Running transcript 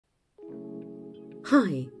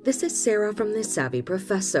Hi, this is Sarah from The Savvy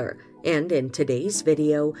Professor, and in today's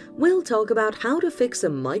video, we'll talk about how to fix a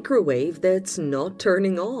microwave that's not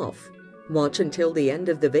turning off. Watch until the end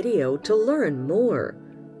of the video to learn more.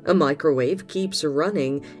 A microwave keeps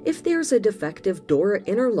running if there's a defective door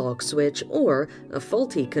interlock switch or a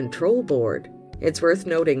faulty control board. It's worth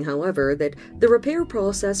noting, however, that the repair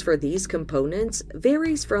process for these components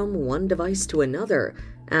varies from one device to another.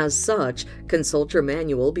 As such, consult your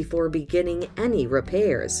manual before beginning any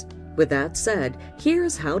repairs. With that said,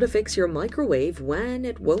 here's how to fix your microwave when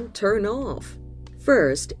it won't turn off.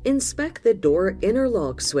 First, inspect the door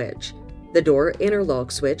interlock switch. The door interlock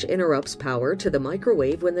switch interrupts power to the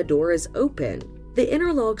microwave when the door is open. The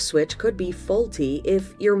interlock switch could be faulty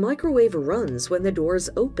if your microwave runs when the door is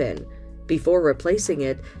open. Before replacing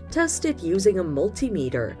it, test it using a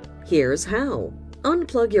multimeter. Here's how.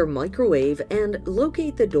 Unplug your microwave and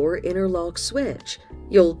locate the door interlock switch.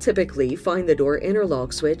 You'll typically find the door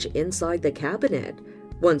interlock switch inside the cabinet.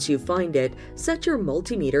 Once you find it, set your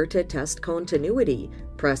multimeter to test continuity.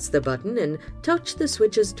 Press the button and touch the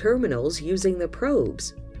switch's terminals using the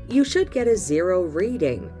probes. You should get a 0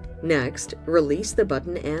 reading. Next, release the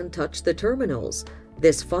button and touch the terminals.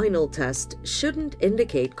 This final test shouldn't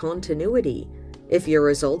indicate continuity. If your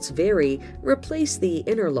results vary, replace the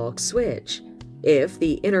interlock switch. If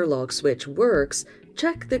the interlock switch works,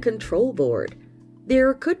 check the control board.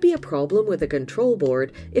 There could be a problem with the control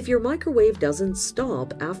board if your microwave doesn't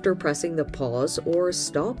stop after pressing the pause or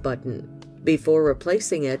stop button. Before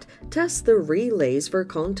replacing it, test the relays for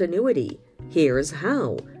continuity. Here's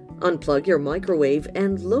how. Unplug your microwave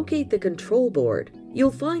and locate the control board. You'll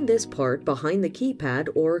find this part behind the keypad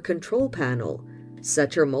or control panel.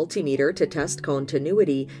 Set your multimeter to test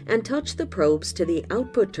continuity and touch the probes to the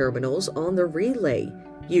output terminals on the relay.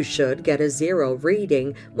 You should get a 0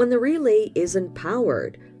 reading when the relay isn't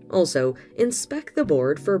powered. Also, inspect the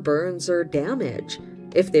board for burns or damage.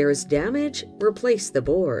 If there is damage, replace the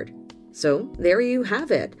board. So, there you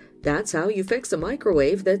have it. That's how you fix a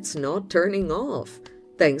microwave that's not turning off.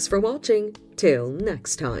 Thanks for watching. Till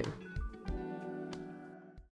next time.